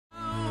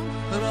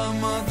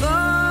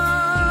Ramadan,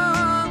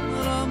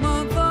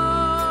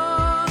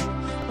 Ramadan,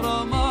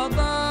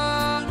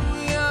 Ramadan,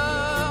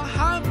 ya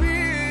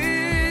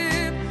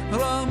Habib,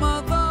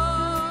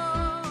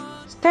 Ramadan.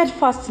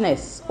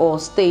 Steadfastness or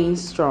staying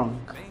strong.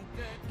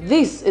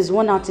 This is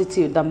one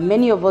attitude that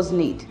many of us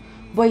need,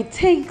 but it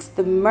takes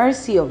the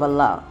mercy of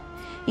Allah.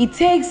 It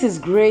takes His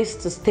grace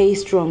to stay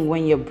strong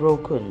when you're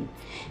broken.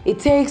 It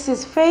takes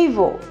His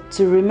favor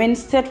to remain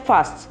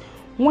steadfast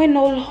when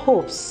all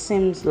hope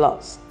seems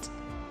lost.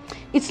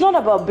 It's not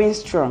about being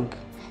strong.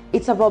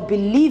 It's about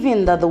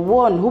believing that the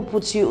one who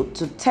puts you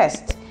to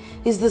test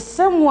is the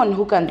same one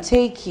who can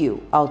take you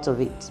out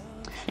of it.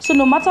 So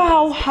no matter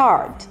how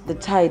hard the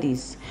tide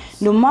is,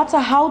 no matter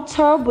how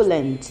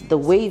turbulent the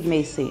wave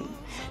may seem,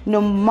 no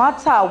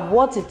matter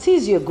what it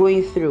is you're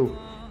going through,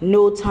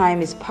 no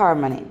time is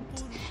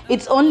permanent.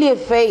 It's only a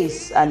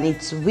phase and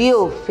it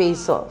will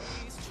face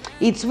off.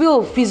 It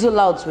will fizzle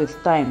out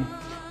with time.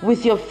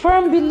 With your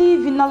firm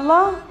belief in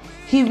Allah,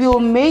 He will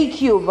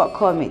make you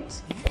overcome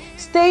it.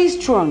 Stay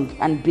strong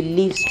and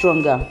believe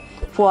stronger,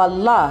 for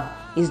Allah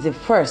is the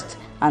first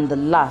and the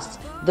last,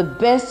 the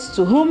best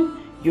to whom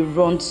you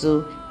run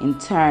to in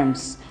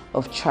times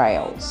of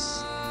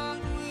trials.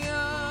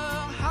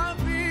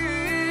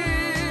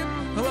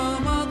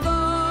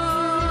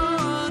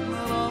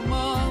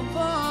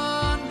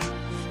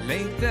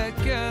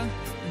 ليتك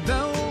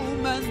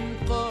دوما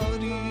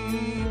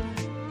قريب